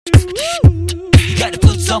You gotta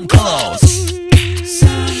put some clothes.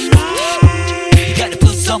 You gotta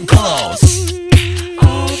put some clothes. You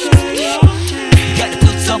gotta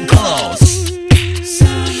put some clothes.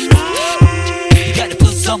 You gotta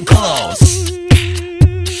put some clothes.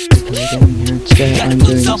 Again, here today I'm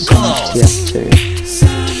doing some TF2,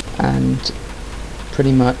 and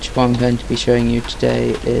pretty much what I'm going to be showing you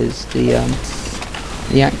today is the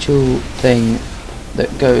actual thing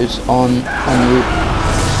that goes on you.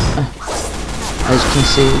 As you can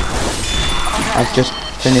see, I've just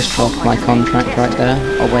finished off my contract right there.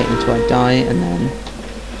 I'll wait until I die and then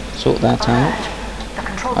sort that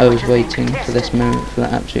out. I was waiting for this moment for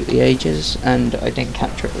absolutely ages and I didn't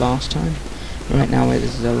capture it last time. Right now it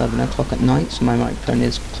is 11 o'clock at night, so my microphone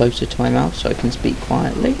is closer to my mouth so I can speak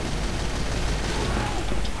quietly.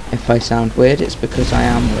 If I sound weird, it's because I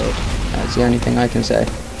am weird. That's the only thing I can say.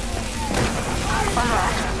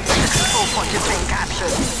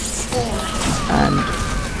 And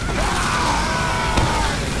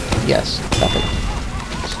yes, perfect.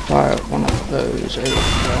 Let's fire one of those over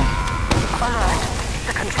there.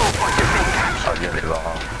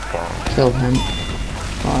 Kill him.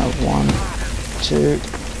 Fire 1, 2,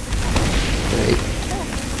 3.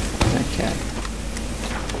 Okay.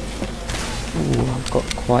 Ooh, I've got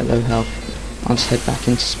quite low health. I'll just head back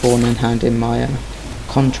into spawn and hand in my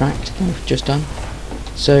contract that I've just done.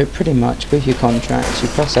 So pretty much with your contracts you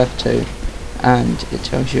press F2 and it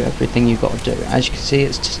tells you everything you've got to do. As you can see,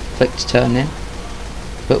 it's just click to turn in,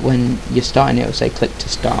 but when you're starting it will say click to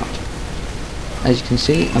start. As you can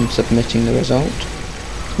see, I'm submitting the result.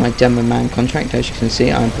 My demo man contract, as you can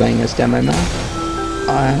see, I'm playing as demo man,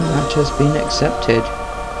 and that has been accepted,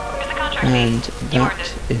 and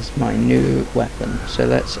that is my new weapon. So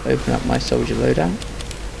let's open up my soldier loadout,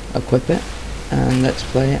 equip it, and let's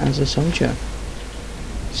play as a soldier.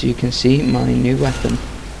 So you can see my new weapon.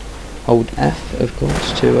 Hold F, of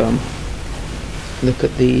course, to look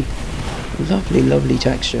at the lovely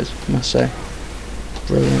textures, I must say.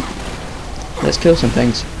 Brilliant. Let's kill some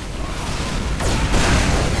things.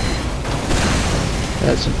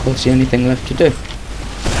 That's of course the only thing left to do.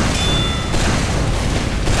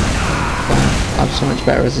 Wow, I'm so much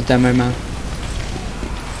better as a demo man.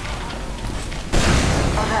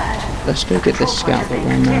 Let's go get this scout that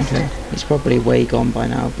ran around here. He's probably way gone by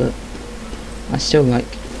now, but I still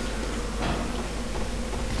like...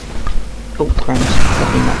 Oh, crumbs.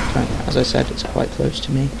 Probably not right. As I said, it's quite close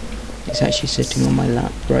to me. It's actually sitting on my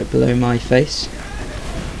lap, right below my face.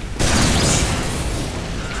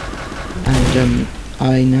 And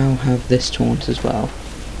I now have this taunt as well.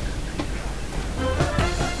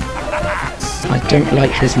 I don't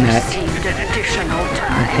like his neck.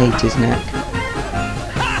 I hate his neck.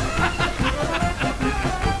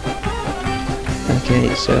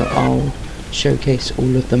 Okay, so I'll showcase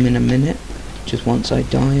all of them in a minute, just once I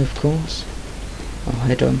die, of course. I'll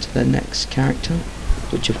head on to the next character,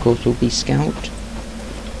 which of course will be Scout.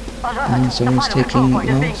 And someone's taking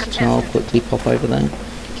last, so I'll quickly pop over there,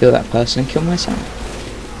 kill that person and kill myself.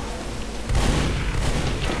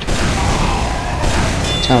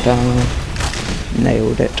 Ta-da!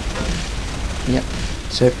 Nailed it. Yep.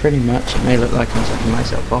 So pretty much it may look like I'm setting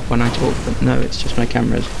myself off when I talk, but no, it's just my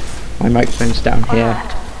camera's... My microphone's down here,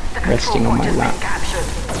 resting on my lap.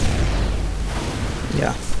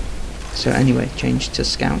 Yeah. So anyway, change to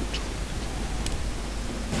Scout.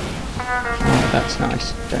 Oh, that's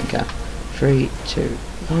nice. Don't care. 3, 2,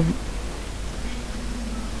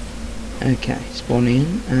 1. Okay, spawning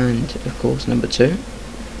in, and of course number 2.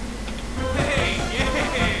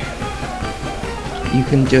 You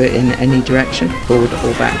can do it in any direction, forward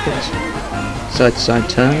or backwards. Side to side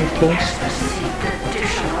turn, of course.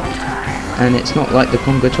 And it's not like the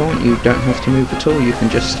Conga taunt, you don't have to move at all, you can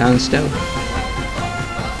just stand still.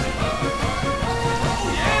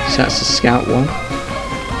 So that's the Scout one.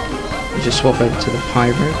 You just swap over to the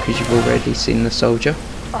Pyro, because you've already seen the Soldier.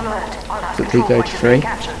 Quickly go to 3.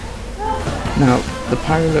 Now, the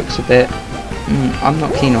Pyro looks a bit... I'm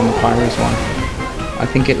not keen on the Pyro's one. I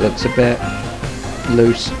think it looks a bit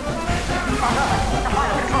loose.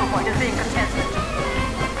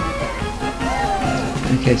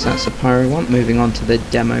 Okay, so that's the Pyro one. Moving on to the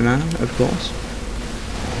Demo Man, of course.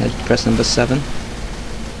 Press number 7.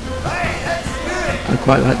 I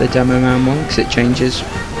quite like the Demo Man one because it changes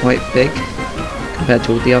quite big compared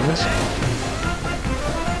to all the others.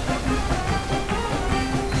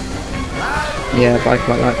 Yeah, but I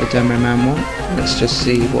quite like the Demo Man one. Let's just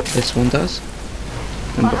see what this one does.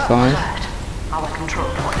 Number 5.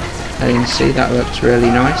 And you can see that looks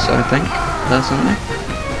really nice, I think, personally.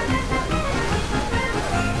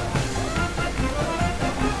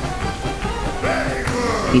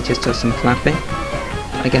 he just does some clapping.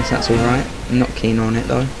 I guess that's alright. I'm not keen on it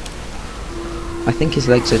though. I think his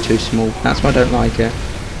legs are too small. That's why I don't like it.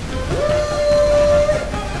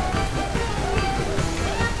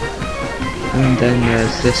 And then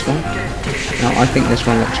there's this one. Now I think this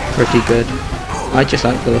one looks pretty good. I just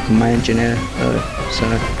like the look of my engineer though, so...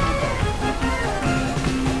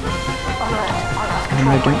 Oh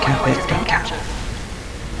no, don't cap it, don't cap it.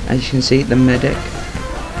 As you can see, the medic.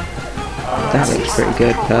 That looks pretty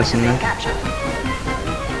good, personally.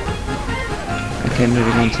 Okay,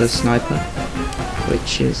 moving on to the sniper,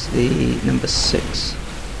 which is the number 6.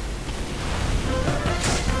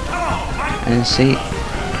 And see,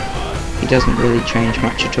 he doesn't really change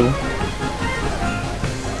much at all.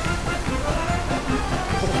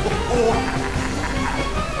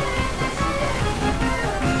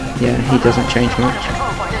 Yeah, he doesn't change much.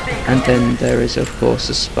 And then there is of course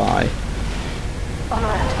a spy.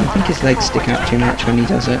 I think his legs stick out too much when he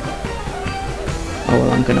does it. Oh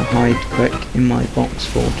well, I'm gonna hide quick in my box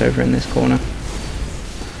fort over in this corner.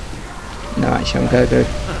 No, actually I'm gonna go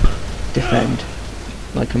defend,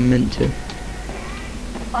 like I'm meant to.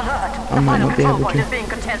 I might not be able to.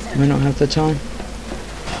 I might not have the time.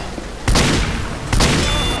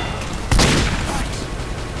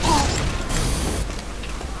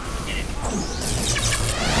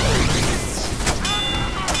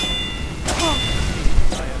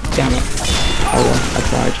 Damn it. Oh well, I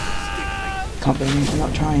tried. Can't believe I'm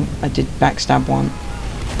not trying. I did backstab one.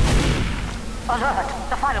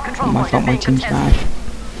 I thought my team's bad.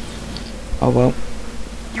 Oh well.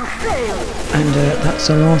 And that's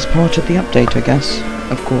the last part of the update, I guess.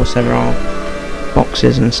 Of course there are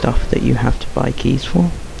boxes and stuff that you have to buy keys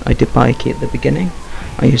for. I did buy a key at the beginning.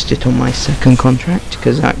 I used it on my second contract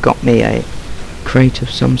because that got me a crate of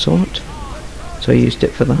some sort. So I used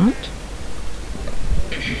it for that.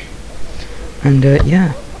 And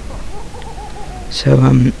yeah. So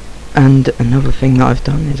and another thing that I've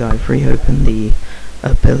done is I've reopened the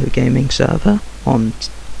Pillow Gaming server on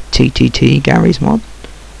TTT Gary's mod.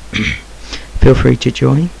 Feel free to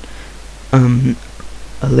join. A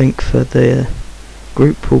link for the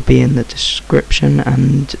group will be in the description,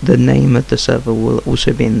 and the name of the server will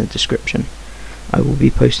also be in the description. I will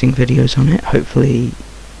be posting videos on it, hopefully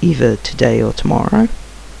either today or tomorrow.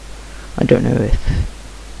 I don't know if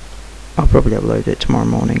I'll probably upload it tomorrow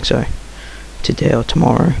morning, so today or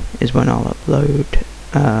tomorrow is when I'll upload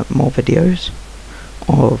more videos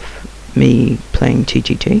of me playing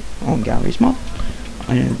TTT on Gary's mod.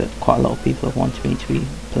 I know that quite a lot of people have wanted me to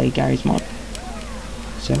play Gary's mod,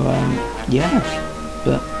 so yeah,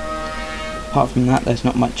 but apart from that there's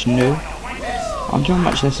not much new. I wonder how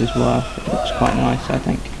much this is worth. It looks quite nice, I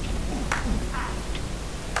think.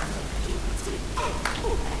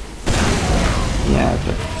 Yeah,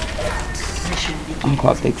 but I'm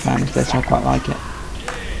quite a big fan of this, I quite like it.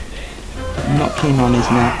 I'm not keen on his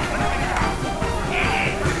neck.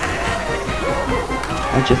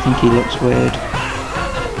 I just think he looks weird.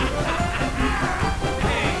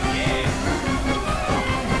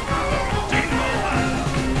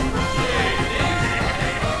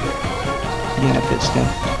 Yeah, but still.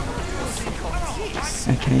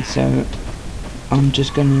 Okay, so I'm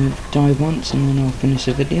just gonna die once and then I'll finish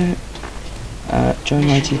the video. Join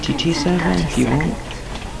my TTT server if you want.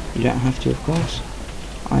 You don't have to, of course.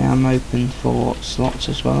 I am open for slots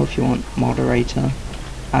as well if you want moderator,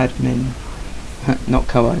 admin, not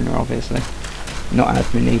co-owner obviously, not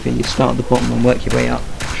admin either. You start at the bottom and work your way up.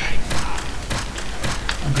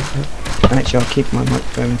 Actually, I'll keep my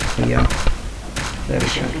microphone clear. There we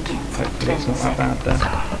go. Hopefully it's not that bad there.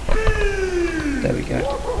 There we go.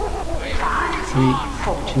 3,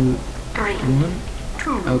 2, 1.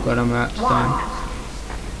 Oh god, I'm about to die.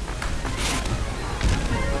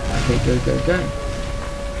 Okay, go, go, go.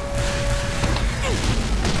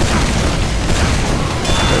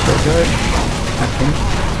 Go, go, go. I think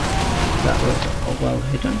that was well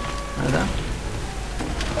hidden. Like that.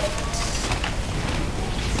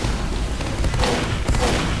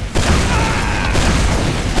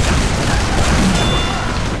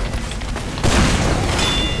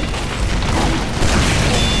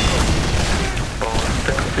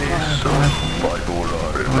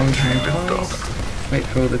 Wait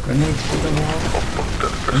for all the grenades to go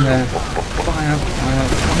off, and then fire, fire,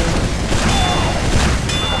 fire,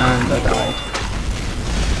 and I died.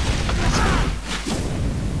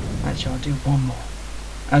 Actually, I'll do one more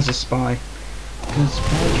as a spy, because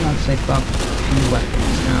why would you have to say buff new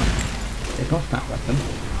weapons? Now, they buff that weapon,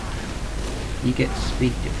 you get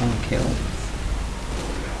speed on kill.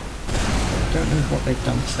 I don't know what they've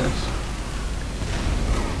done to this.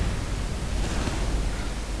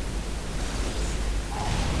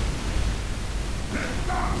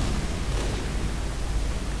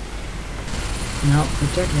 Now, the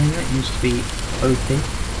deadly inlet used to be OP.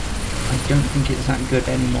 I don't think it's that good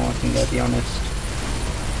anymore, I can be honest.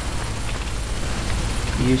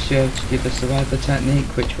 You used to be able to do the survivor technique,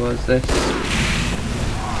 which was this,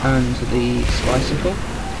 and the bicycle.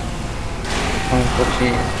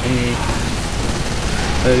 Unfortunately,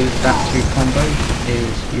 that two combo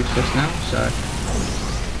is useless now, so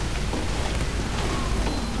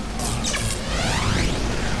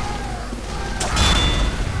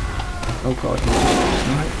oh god, he just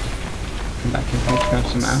sniped. Come back in here to grab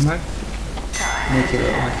some ammo. Make it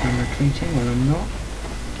look like I'm retreating when I'm not.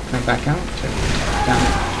 Come back out. Damn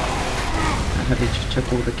it. I heavy just took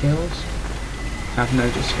all the kills. Have no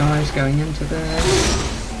disguise going into there.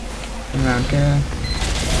 Around here.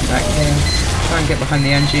 Back here. Try and get behind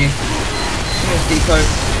the NG. Here's depot.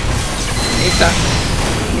 Need that.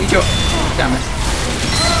 Need your... Damn it.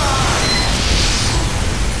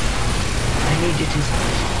 I needed his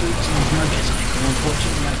boots and his motorcycle.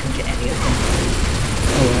 Unfortunately I couldn't get any of them.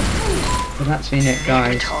 Oh well. But that's been it,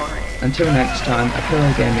 guys. Until next time,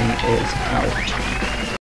 Apollo Gaming is out.